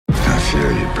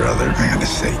feel you, brother. I'm gonna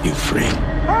set you free.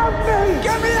 Help me!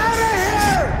 Get me out of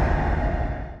here!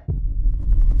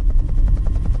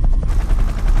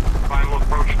 Final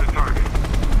approach to target.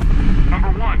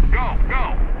 Number 1, go, go!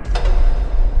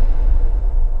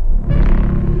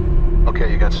 Okay,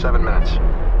 you got 7 minutes.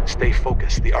 Stay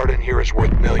focused. The art in here is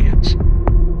worth millions.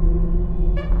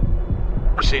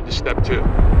 Proceed to step 2.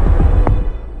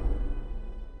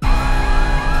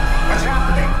 What's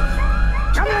happening?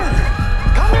 Come in!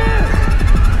 Come in!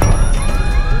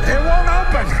 It won't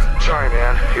open! Sorry,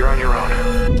 man. You're on your own.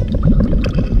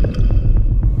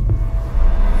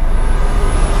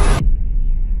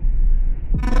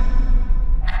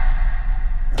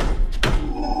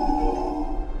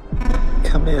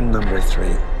 Come in, number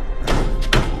 3.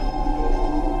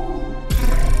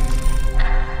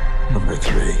 Number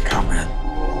 3, come in.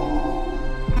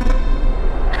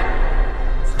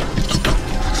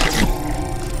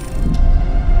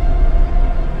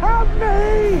 Help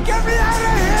me! Get me out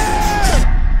of here!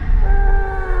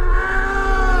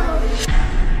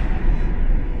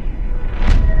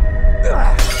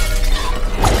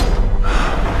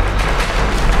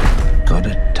 Go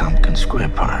to Tompkins Square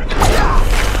Park.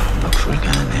 Look for a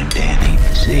guy named Danny.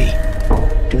 See?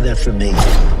 Do that for me.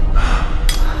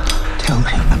 Tell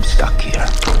him I'm stuck here.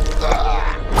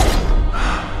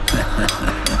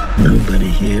 Nobody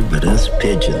here but us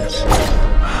pigeons.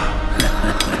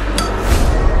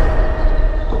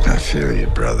 I feel you,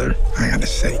 brother. I'm gonna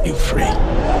set you free.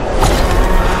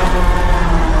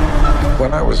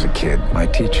 When I was a kid, my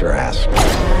teacher asked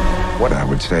what I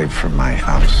would save from my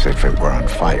house if it were on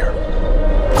fire.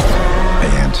 I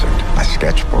answered my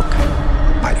sketchbook,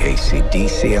 my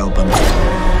AC/DC album,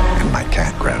 and my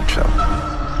cat Groucho.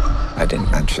 I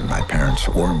didn't mention my parents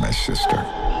or my sister.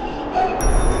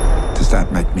 Does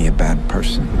that make me a bad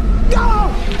person?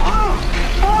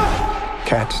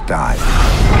 Cats die.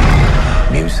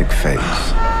 Music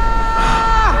fades.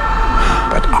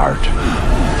 But art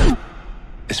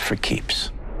is for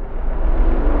keeps.